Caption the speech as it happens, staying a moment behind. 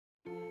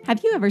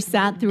Have you ever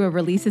sat through a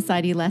Relief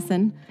Society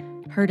lesson,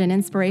 heard an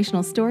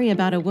inspirational story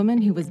about a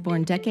woman who was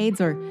born decades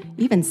or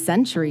even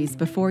centuries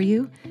before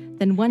you,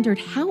 then wondered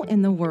how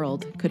in the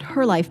world could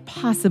her life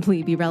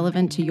possibly be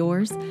relevant to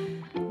yours?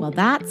 Well,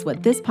 that's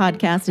what this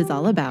podcast is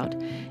all about.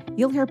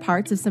 You'll hear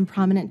parts of some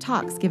prominent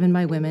talks given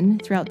by women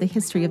throughout the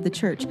history of the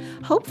church.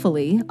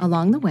 Hopefully,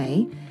 along the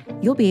way,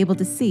 you'll be able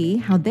to see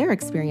how their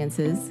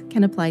experiences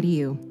can apply to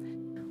you.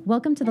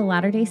 Welcome to the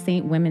Latter-day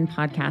Saint Women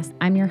Podcast.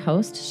 I'm your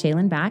host,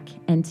 Shaylin Back,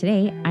 and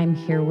today I'm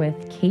here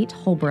with Kate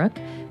Holbrook,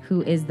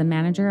 who is the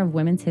manager of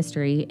Women's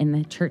History in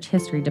the Church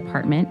History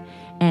Department,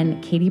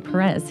 and Katie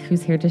Perez,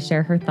 who's here to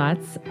share her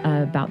thoughts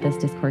about this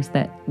discourse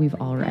that we've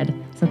all read.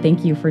 So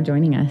thank you for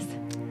joining us.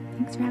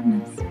 Thanks for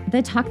having us.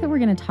 The talk that we're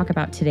going to talk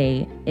about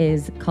today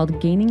is called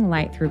Gaining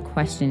Light Through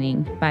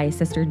Questioning by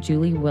Sister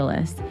Julie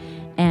Willis,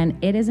 and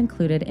it is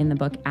included in the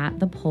book At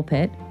the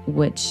Pulpit,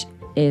 which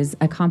is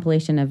a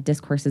compilation of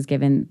discourses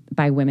given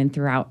by women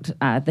throughout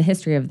the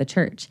history of the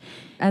church.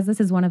 As this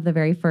is one of the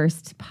very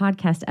first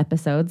podcast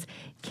episodes,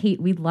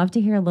 Kate, we'd love to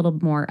hear a little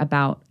more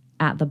about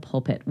At the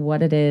Pulpit,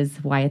 what it is,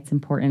 why it's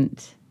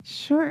important.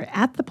 Sure.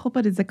 At the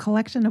Pulpit is a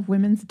collection of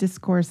women's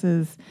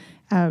discourses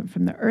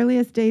from the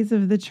earliest days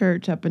of the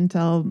church up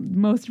until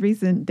most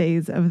recent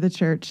days of the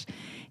church.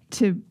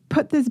 To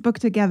put this book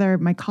together,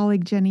 my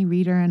colleague Jenny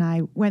Reeder and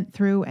I went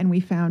through and we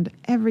found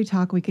every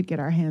talk we could get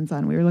our hands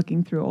on. We were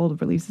looking through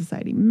old Relief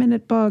Society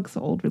minute books,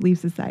 old Relief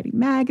Society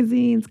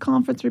magazines,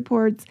 conference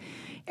reports,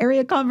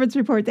 area conference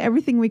reports,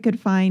 everything we could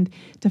find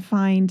to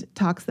find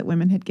talks that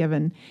women had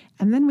given.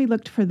 And then we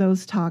looked for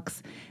those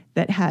talks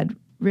that had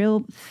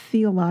real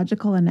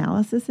theological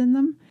analysis in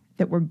them,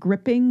 that were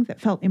gripping,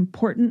 that felt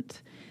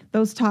important.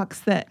 Those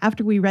talks that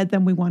after we read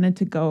them, we wanted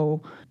to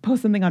go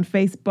post something on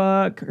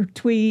Facebook or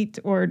tweet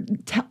or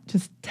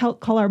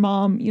call our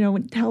mom,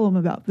 and tell them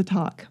about the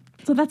talk.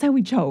 So that's how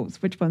we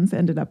chose which ones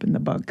ended up in the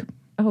book.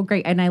 Oh,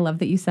 great. And I love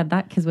that you said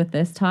that, because with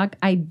this talk,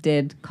 I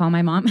did call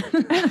my mom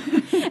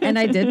and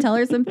I did tell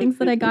her some things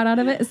that I got out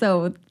of it.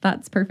 So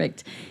that's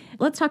perfect.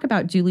 Let's talk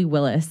about Julie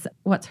Willis.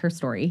 What's her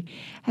story?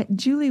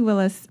 Julie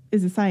Willis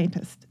is a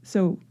scientist.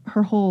 So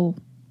her whole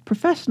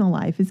professional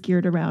life is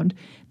geared around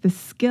the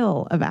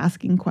skill of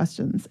asking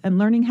questions and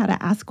learning how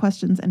to ask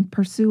questions and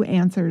pursue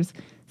answers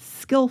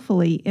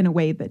skillfully in a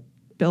way that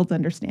builds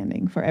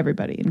understanding for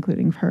everybody,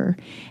 including her.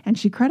 And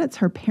she credits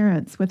her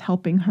parents with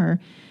helping her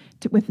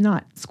with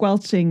not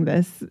squelching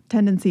this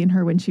tendency in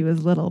her when she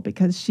was little,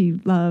 because she's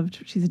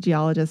a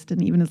geologist,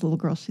 and even as a little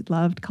girl, she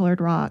loved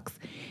colored rocks.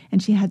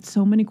 And she had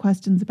so many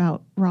questions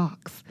about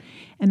rocks.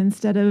 And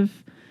instead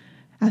of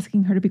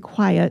asking her to be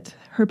quiet,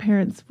 her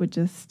parents would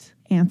just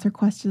answer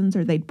questions,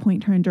 or they'd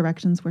point her in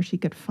directions where she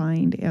could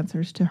find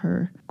answers to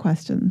her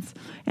questions.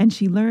 And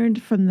she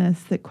learned from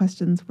this that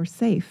questions were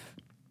safe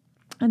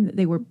and that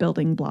they were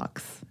building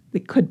blocks. They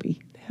could be,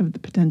 they have the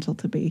potential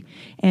to be.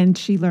 And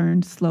she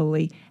learned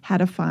slowly how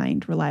to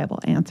find reliable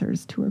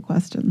answers to her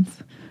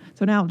questions.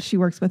 So now she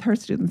works with her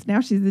students. Now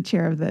she's the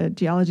chair of the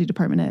geology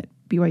department at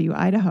BYU,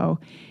 Idaho.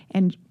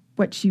 And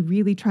what she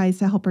really tries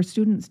to help her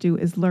students do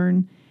is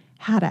learn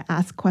how to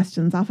ask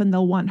questions. Often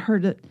they'll want her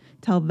to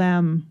tell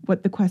them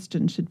what the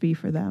question should be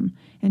for them.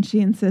 And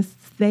she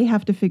insists they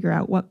have to figure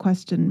out what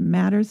question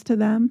matters to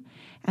them,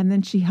 and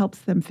then she helps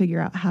them figure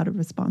out how to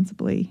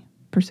responsibly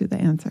pursue the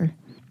answer.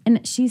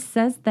 And she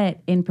says that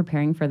in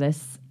preparing for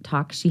this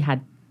talk, she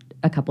had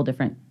a couple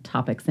different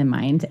topics in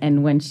mind.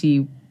 And when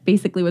she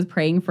basically was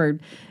praying for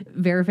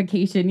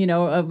verification,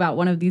 about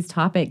one of these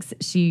topics,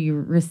 she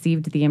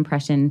received the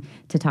impression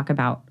to talk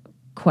about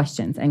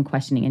questions and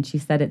questioning. And she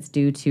said it's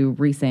due to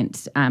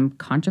recent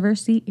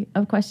controversy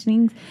of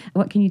questioning.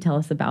 What can you tell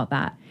us about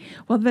that?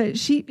 Well,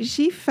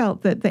 she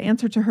felt that the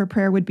answer to her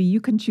prayer would be,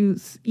 you can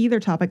choose either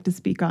topic to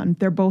speak on.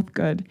 They're both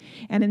good.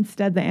 And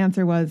instead the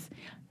answer was,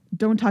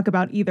 don't talk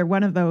about either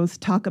one of those,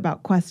 talk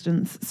about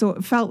questions. So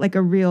it felt like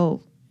a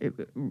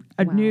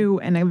new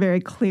and a very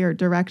clear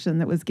direction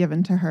that was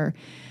given to her.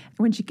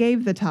 When she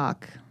gave the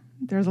talk,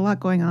 there was a lot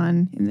going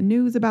on in the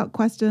news about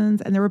questions,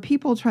 and there were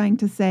people trying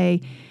to say,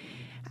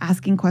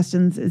 asking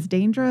questions is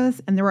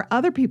dangerous. And there were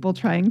other people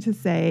trying to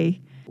say,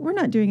 we're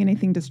not doing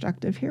anything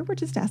destructive here. We're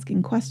just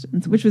asking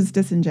questions, which was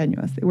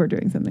disingenuous. They were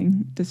doing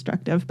something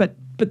destructive. But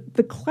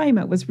the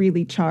climate was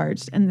really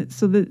charged. And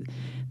so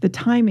the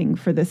timing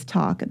for this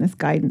talk and this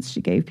guidance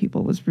she gave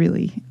people was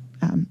really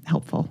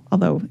helpful.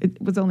 Although it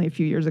was only a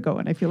few years ago,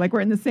 and I feel like we're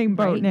in the same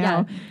boat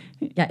now.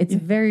 Yeah, it's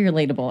very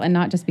relatable, and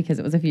not just because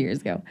it was a few years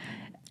ago.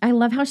 I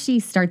love how she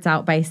starts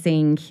out by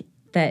saying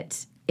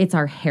that it's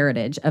our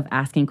heritage of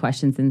asking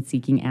questions and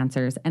seeking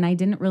answers. And I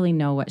didn't really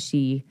know what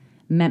she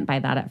meant by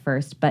that at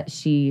first, but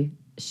she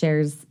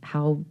shares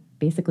how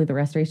basically the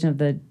restoration of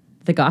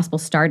the gospel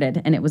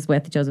started, and it was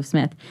with Joseph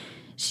Smith.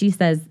 She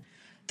says,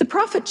 the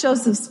prophet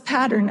Joseph's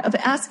pattern of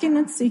asking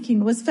and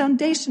seeking was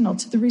foundational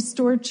to the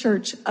restored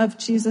church of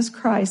Jesus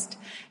Christ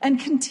and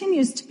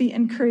continues to be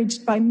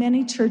encouraged by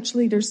many church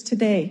leaders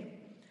today.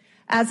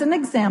 As an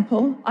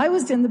example, I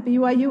was in the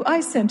BYU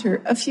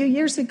iCenter a few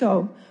years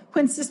ago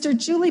when Sister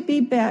Julie B.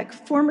 Beck,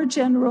 former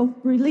General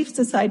Relief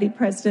Society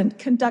president,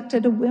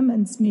 conducted a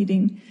women's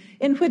meeting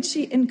in which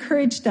she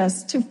encouraged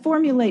us to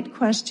formulate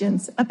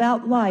questions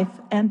about life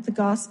and the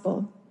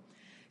gospel.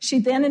 She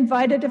then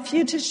invited a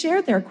few to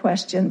share their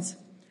questions.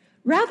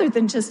 Rather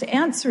than just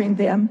answering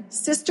them,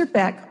 Sister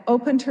Beck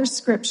opened her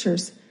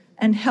scriptures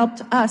and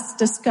helped us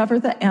discover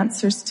the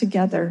answers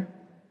together.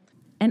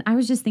 And I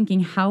was just thinking,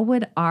 how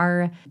would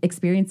our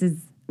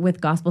experiences with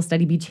gospel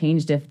study be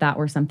changed if that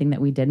were something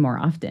that we did more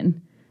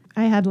often?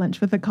 I had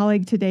lunch with a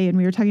colleague today, and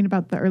we were talking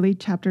about the early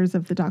chapters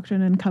of the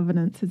Doctrine and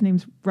Covenants. His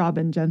name's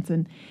Robin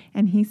Jensen,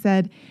 and he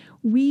said,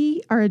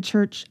 we are a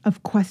church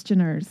of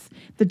questioners.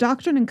 The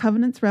Doctrine and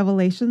Covenants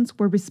revelations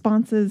were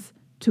responses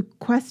to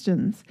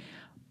questions,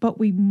 but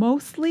we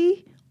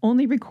mostly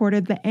only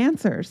recorded the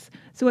answers.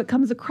 So it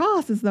comes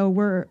across as though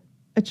we're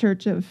a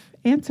church of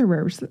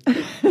answerers.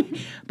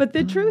 But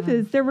the truth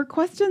is there were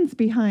questions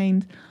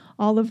behind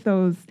all of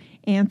those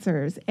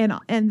answers. And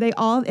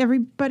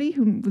everybody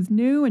who was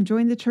new and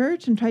joined the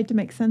church and tried to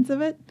make sense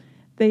of it,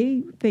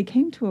 they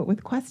came to it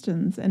with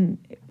questions, and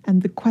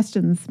the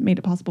questions made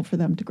it possible for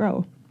them to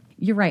grow.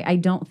 You're right. I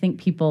don't think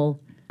people...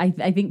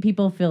 I think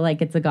people feel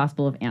like it's a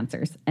gospel of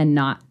answers and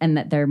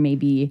that they're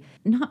maybe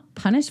not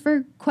punished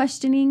for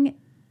questioning,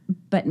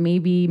 but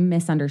maybe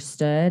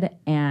misunderstood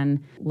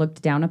and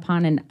looked down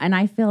upon. And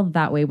I feel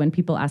that way when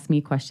people ask me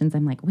questions.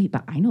 I'm like, wait,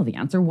 but I know the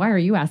answer. Why are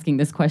you asking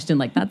this question?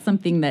 Like, that's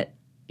something that,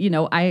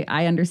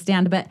 I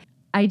understand. But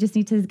I just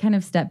need to kind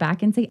of step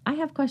back and say, I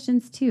have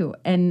questions too.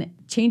 And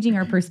changing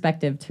our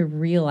perspective to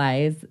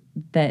realize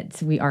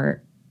that we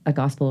are a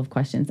gospel of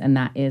questions, and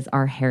that is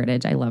our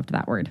heritage. I loved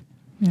that word.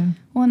 Yeah.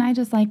 Well, and I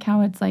just like how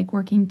it's like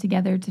working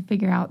together to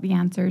figure out the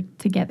answer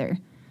together.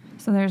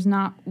 So there's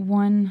not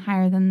one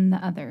higher than the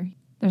other.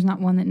 There's not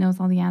one that knows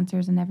all the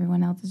answers and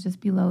everyone else is just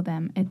below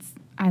them.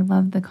 I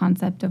love the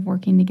concept of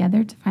working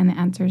together to find the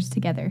answers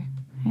together.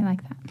 I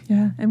like that.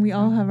 Yeah, and we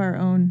all have our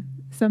own,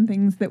 some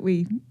things that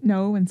we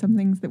know and some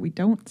things that we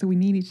don't, so we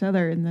need each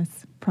other in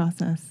this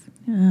process.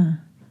 Yeah.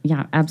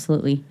 Yeah,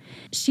 absolutely.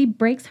 She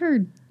breaks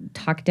her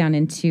talk down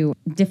into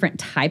different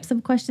types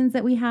of questions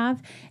that we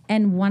have.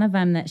 And one of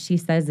them that she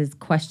says is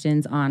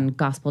questions on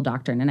gospel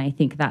doctrine. And I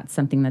think that's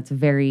something that's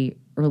very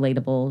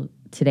relatable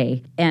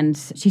today. And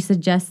she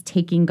suggests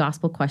taking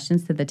gospel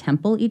questions to the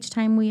temple each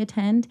time we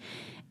attend.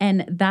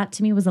 And that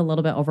to me was a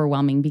little bit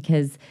overwhelming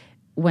because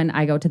when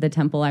I go to the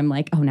temple, I'm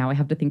like, oh, now I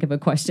have to think of a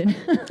question.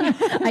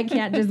 I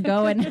can't just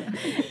go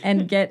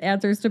and get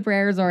answers to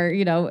prayers or,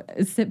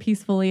 sit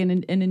peacefully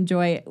and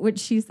enjoy, which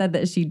she said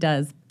that she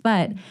does.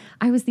 But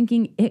I was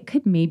thinking it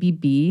could maybe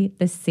be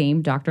the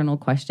same doctrinal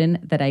question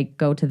that I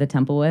go to the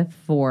temple with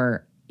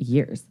for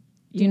years.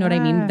 Do you know what I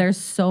mean? There's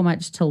so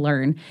much to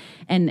learn.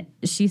 And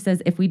she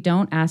says if we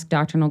don't ask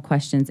doctrinal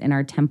questions in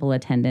our temple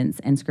attendance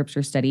and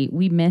scripture study,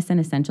 we miss an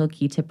essential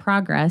key to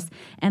progress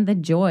and the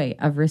joy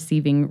of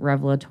receiving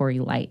revelatory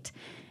light.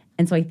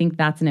 And so I think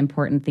that's an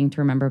important thing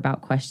to remember about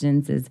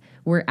questions is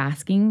we're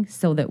asking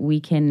so that we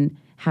can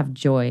have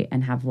joy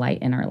and have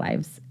light in our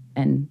lives.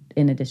 And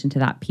in addition to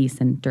that,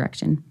 peace and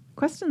direction.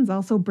 Questions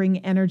also bring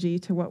energy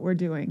to what we're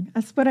doing.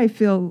 That's what I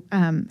feel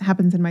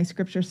happens in my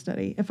scripture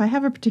study. If I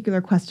have a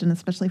particular question,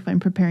 especially if I'm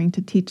preparing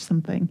to teach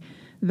something,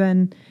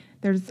 then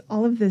there's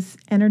all of this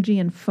energy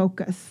and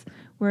focus.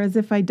 Whereas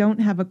if I don't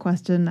have a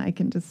question, I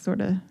can just sort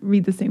of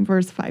read the same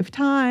verse 5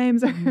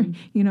 times or,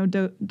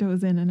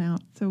 doze in and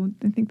out. So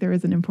I think there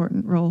is an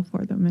important role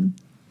for them. And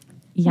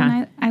yeah.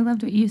 Well, I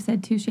loved what you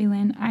said too,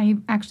 Shaylin. I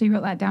actually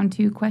wrote that down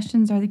too.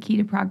 Questions are the key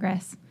to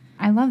progress.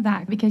 I love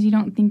that because you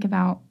don't think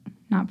about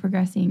not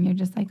progressing. You're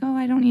just like, oh,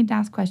 I don't need to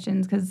ask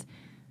questions because,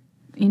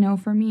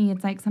 for me,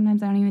 it's like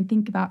sometimes I don't even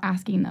think about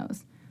asking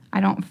those. I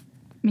don't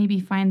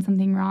maybe find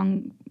something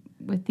wrong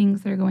with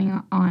things that are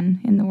going on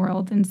in the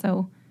world. And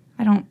so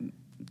I don't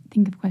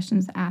think of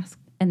questions to ask.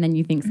 And then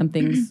you think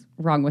something's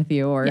wrong with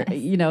you or,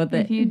 yes,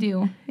 that if you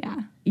do.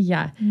 Yeah.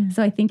 Yeah.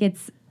 So I think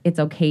it's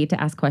okay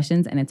to ask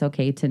questions and it's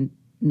okay to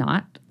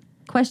not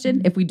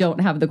question if we don't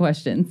have the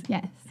questions.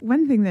 Yes.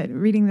 One thing that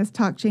reading this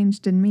talk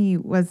changed in me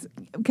was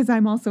because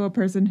I'm also a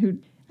person who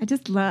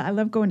I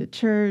love going to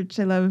church.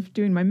 I love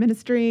doing my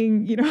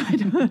ministering.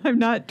 I'm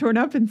not torn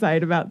up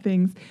inside about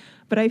things,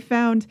 but I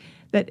found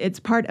that it's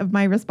part of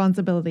my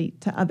responsibility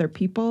to other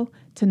people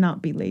to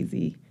not be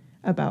lazy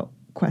about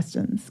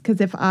questions. Because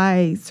if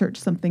I search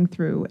something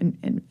through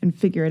and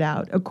figure it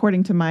out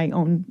according to my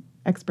own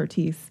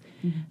expertise,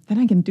 then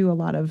I can do a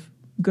lot of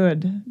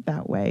good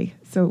that way.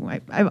 So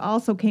I've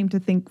also came to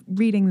think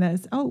reading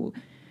this,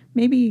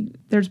 maybe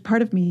there's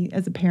part of me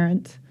as a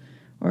parent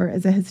or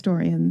as a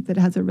historian that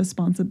has a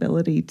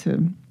responsibility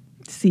to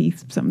see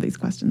some of these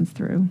questions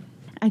through.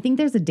 I think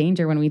there's a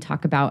danger when we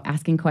talk about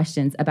asking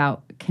questions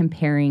about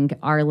comparing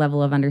our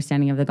level of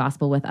understanding of the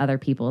gospel with other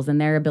people's and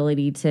their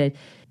ability to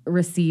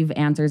receive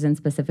answers in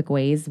specific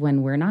ways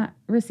when we're not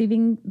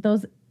receiving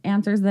those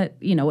answers that,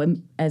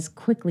 as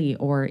quickly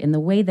or in the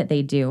way that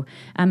they do,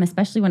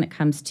 especially when it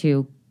comes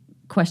to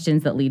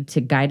questions that lead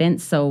to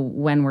guidance. So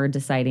when we're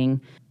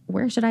deciding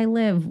where should I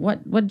live?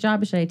 What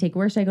job should I take?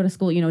 Where should I go to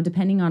school?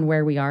 Depending on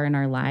where we are in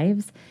our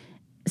lives,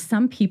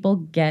 some people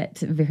get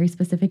very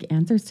specific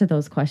answers to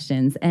those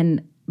questions,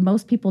 and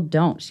most people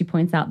don't. She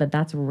points out that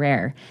that's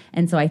rare.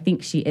 And so I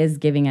think she is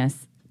giving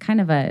us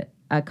kind of a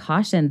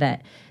caution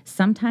that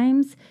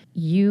sometimes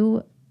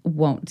you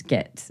won't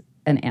get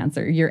an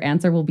answer. Your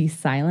answer will be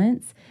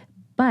silence,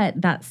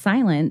 but that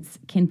silence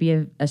can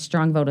be a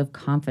strong vote of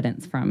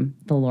confidence from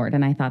the Lord.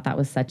 And I thought that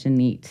was such a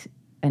neat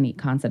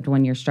concept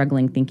when you're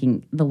struggling,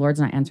 thinking the Lord's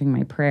not answering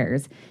my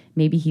prayers.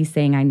 Maybe he's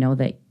saying, I know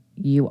that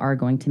you are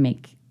going to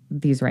make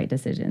these right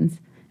decisions,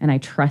 and I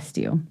trust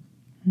you.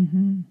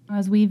 Mm-hmm.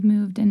 As we've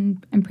moved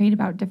and prayed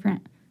about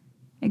different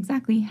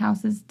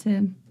houses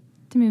to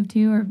move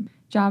to or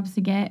jobs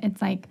to get,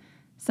 it's like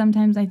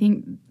sometimes I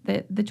think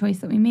that the choice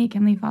that we make,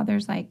 Heavenly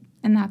Father's like,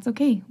 and that's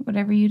okay.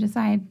 Whatever you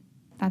decide,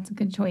 that's a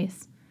good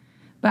choice.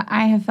 But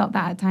I have felt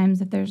that at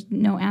times if there's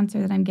no answer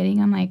that I'm getting,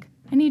 I'm like,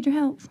 I need your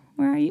help.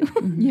 Where are you?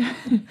 Yeah.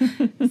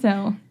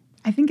 So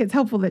I think it's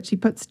helpful that she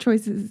puts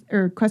choices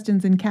or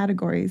questions in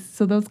categories.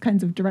 So those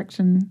kinds of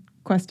direction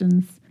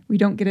questions, we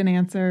don't get an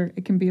answer.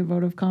 It can be a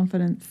vote of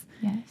confidence.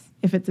 Yes.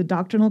 If it's a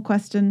doctrinal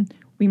question,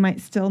 we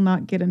might still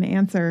not get an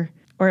answer,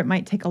 or it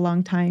might take a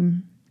long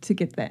time to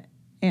get the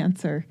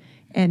answer.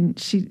 And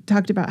she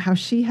talked about how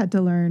she had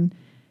to learn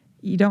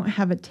you don't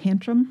have a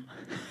tantrum.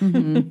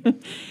 Mm-hmm.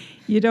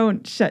 You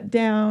don't shut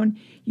down.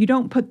 You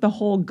don't put the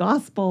whole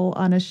gospel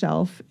on a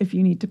shelf if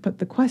you need to put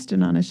the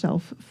question on a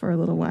shelf for a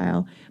little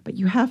while. But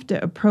you have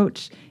to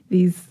approach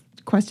these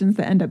questions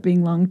that end up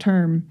being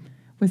long-term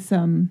with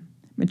some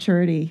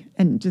maturity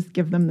and just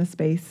give them the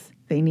space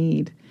they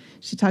need.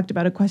 She talked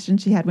about a question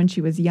she had when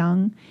she was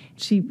young.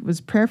 She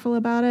was prayerful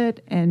about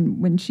it, and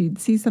when she'd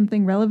see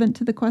something relevant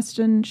to the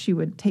question, she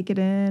would take it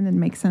in and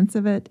make sense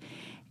of it.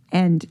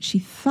 And she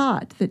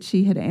thought that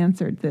she had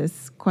answered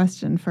this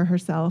question for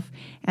herself.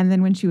 And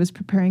then when she was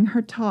preparing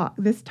her talk,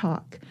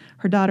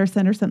 her daughter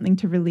sent her something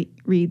to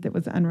read that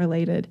was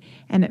unrelated,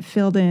 and it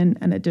filled in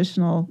an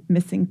additional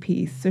missing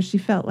piece. So she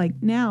felt like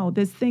now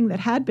this thing that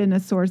had been a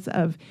source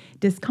of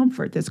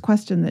discomfort, this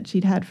question that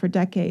she'd had for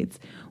decades,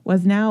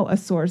 was now a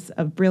source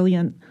of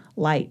brilliant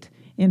light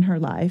in her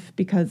life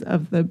because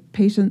of the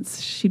patience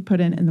she'd put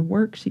in and the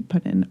work she'd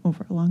put in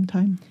over a long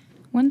time.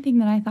 One thing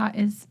that I thought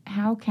is,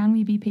 how can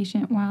we be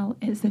patient while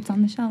it sits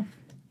on the shelf?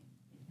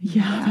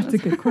 Yeah, that's a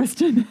good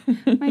question.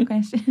 My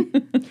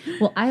question.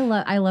 Well, I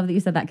love that you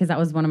said that, because that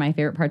was one of my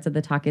favorite parts of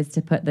the talk, is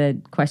to put the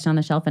question on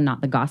the shelf and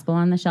not the gospel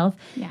on the shelf.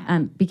 Yeah.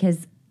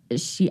 Because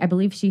I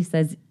believe she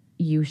says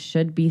you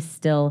should be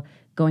still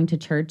going to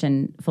church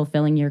and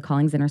fulfilling your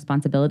callings and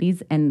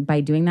responsibilities. And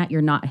by doing that,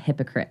 you're not a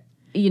hypocrite.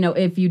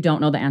 If you don't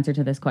know the answer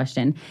to this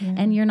question. Yeah.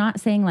 And you're not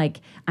saying like,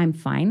 I'm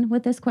fine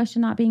with this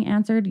question not being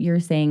answered.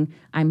 You're saying,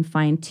 I'm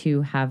fine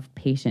to have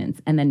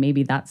patience. And then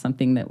maybe that's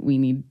something that we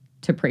need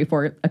to pray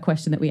for. A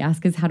question that we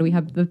ask is, how do we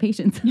have the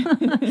patience?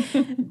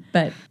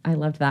 But I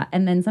loved that.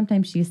 And then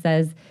sometimes she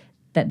says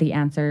that the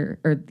answer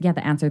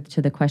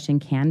to the question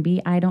can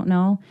be, I don't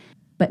know.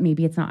 But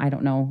maybe it's not, I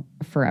don't know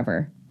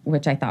forever,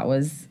 which I thought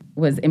was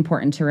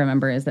important to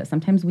remember, is that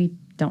sometimes we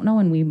don't know,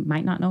 and we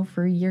might not know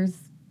for years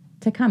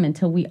to come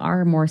until we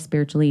are more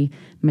spiritually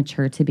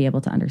mature to be able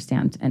to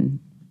understand, and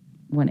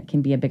when it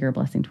can be a bigger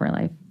blessing to our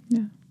life.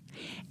 Yeah.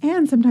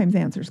 And sometimes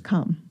answers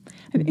come.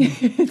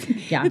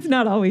 Yeah. It's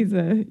not always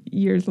a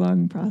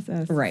years-long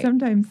process. Right.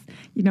 Sometimes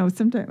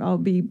I'll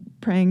be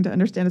praying to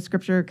understand a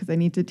scripture because I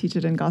need to teach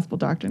it in gospel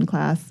doctrine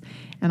class,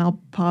 and I'll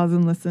pause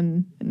and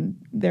listen, and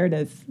there it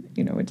is.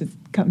 It just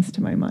comes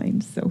to my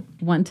mind. So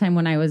one time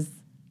when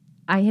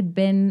I had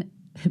been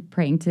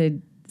praying to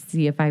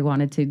see if I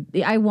wanted to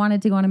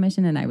go on a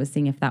mission, and I was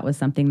seeing if that was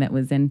something that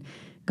was in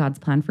God's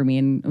plan for me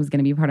and was going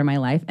to be part of my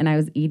life. And I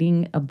was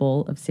eating a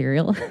bowl of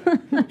cereal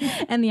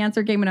and the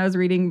answer came when I was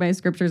reading my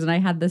scriptures, and I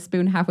had the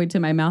spoon halfway to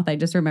my mouth. I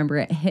just remember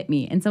it hit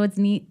me. And so it's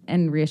neat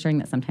and reassuring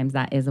that sometimes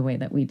that is a way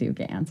that we do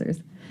get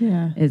answers.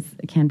 Yeah. It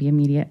can be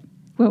immediate.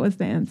 What was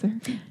the answer?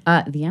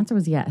 The answer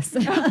was yes.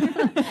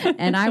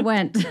 And I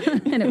went,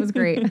 and it was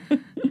great.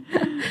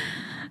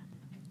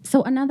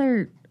 So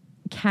another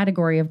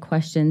category of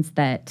questions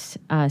that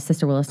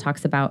Sister Willis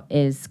talks about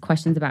is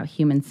questions about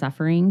human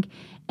suffering.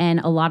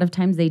 And a lot of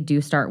times they do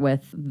start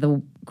with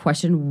the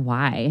question,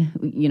 why?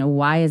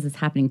 Why is this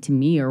happening to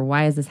me? Or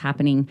why is this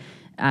happening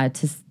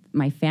to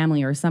my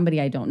family or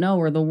somebody I don't know,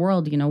 or the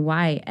world?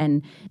 Why?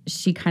 And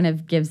she kind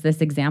of gives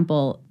this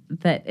example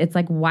that it's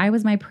like, why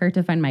was my prayer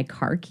to find my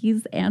car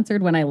keys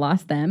answered when I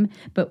lost them?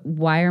 But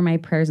why are my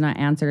prayers not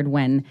answered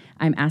when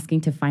I'm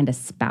asking to find a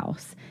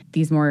spouse?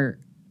 These more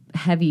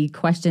heavy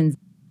questions.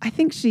 I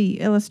think she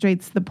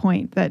illustrates the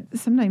point that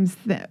sometimes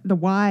the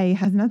why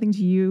has nothing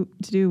to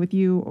do with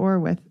you or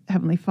with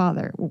Heavenly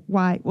Father.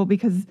 Why? Well,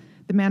 because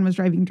the man was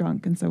driving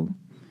drunk, and so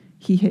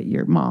he hit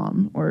your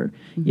mom, or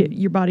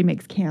your body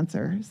makes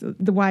cancer. So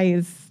the why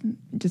is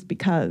just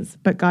because,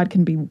 but God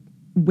can be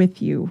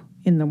with you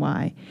in the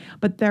why.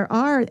 But there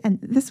are, and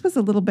this was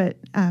a little bit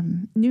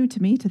new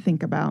to me to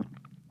think about,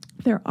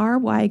 there are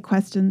why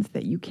questions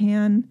that you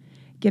can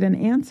get an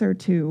answer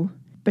to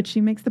but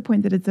she makes the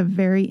point that it's a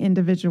very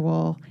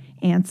individual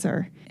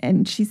answer.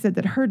 And she said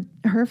that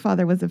her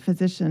father was a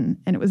physician,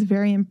 and it was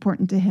very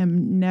important to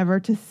him never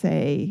to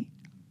say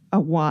a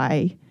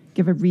why,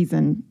 give a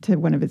reason to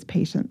one of his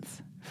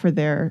patients for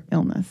their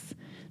illness.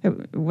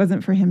 It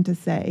wasn't for him to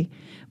say,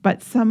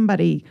 but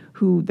somebody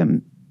who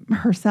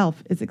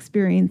herself is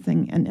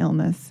experiencing an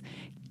illness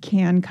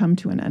can come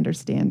to an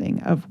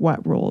understanding of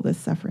what role this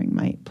suffering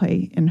might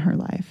play in her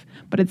life.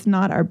 But it's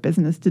not our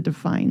business to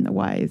define the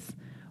whys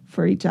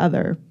for each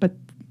other. But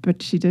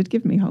she did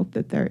give me hope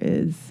that there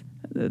is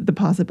the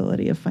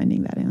possibility of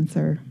finding that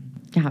answer.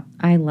 Yeah,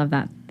 I love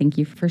that. Thank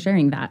you for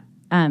sharing that.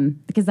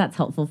 Because that's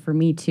helpful for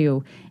me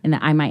too, in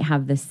that I might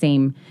have the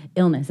same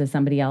illness as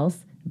somebody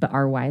else, but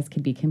our whys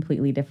could be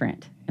completely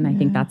different. And I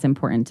think that's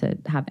important to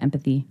have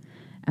empathy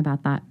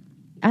about that.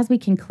 As we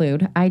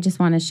conclude, I just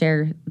want to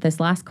share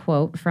this last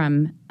quote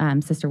from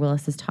Sister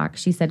Willis's talk.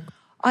 She said,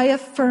 I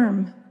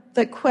affirm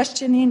that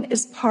questioning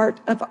is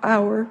part of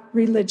our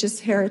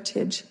religious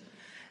heritage,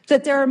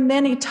 that there are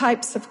many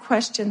types of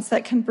questions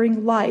that can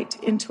bring light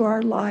into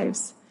our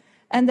lives,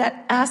 and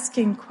that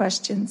asking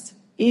questions,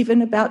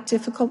 even about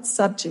difficult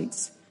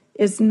subjects,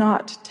 is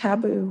not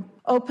taboo.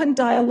 Open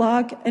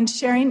dialogue and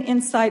sharing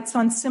insights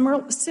on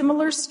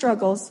similar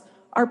struggles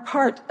are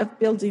part of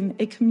building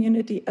a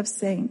community of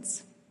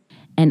saints.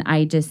 And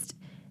I just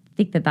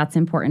think that that's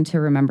important to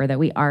remember, that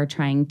we are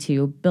trying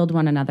to build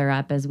one another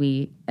up as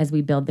we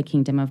build the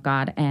kingdom of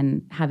God,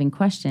 and having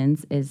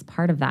questions is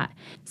part of that.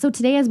 So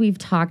today, as we've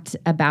talked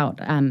about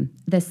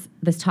this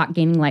talk,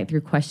 Gaining Light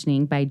Through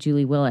Questioning by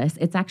Julie Willis,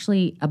 it's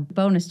actually a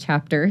bonus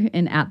chapter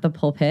in At the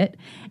Pulpit.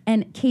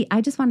 And Kate, I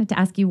just wanted to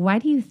ask you, why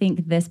do you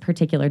think this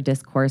particular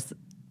discourse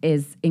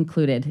is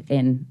included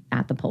in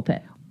At the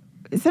Pulpit?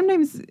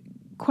 Sometimes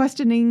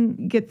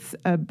questioning gets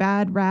a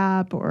bad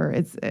rap, or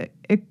it's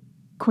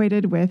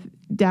equated with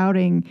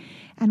doubting.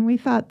 And we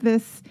thought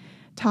this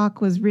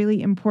talk was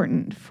really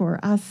important for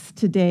us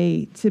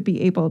today to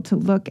be able to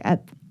look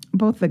at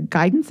both the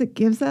guidance it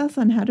gives us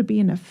on how to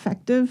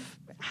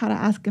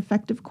ask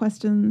effective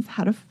questions,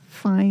 how to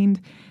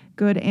find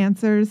good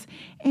answers,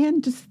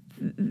 and just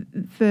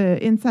the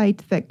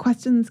insight that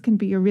questions can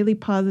be a really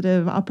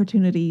positive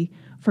opportunity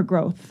for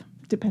growth,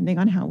 depending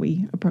on how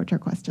we approach our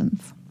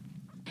questions.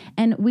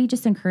 And we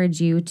just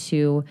encourage you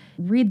to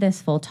read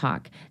this full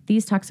talk.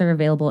 These talks are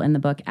available in the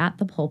book At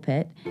the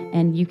Pulpit,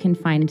 and you can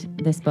find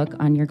this book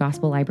on your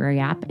Gospel Library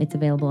app. It's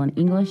available in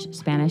English,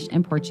 Spanish,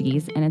 and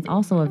Portuguese, and it's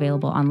also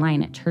available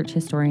online at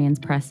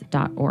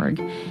churchhistorianspress.org.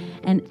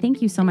 And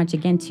thank you so much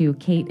again to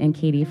Kate and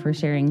Katie for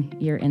sharing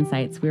your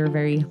insights. We were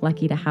very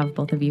lucky to have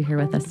both of you here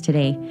with us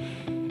today.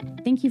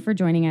 Thank you for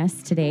joining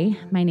us today.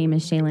 My name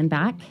is Shaylin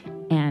Back,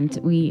 and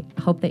we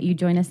hope that you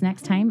join us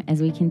next time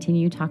as we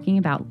continue talking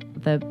about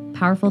the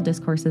powerful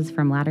discourses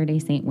from Latter-day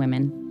Saint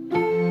women.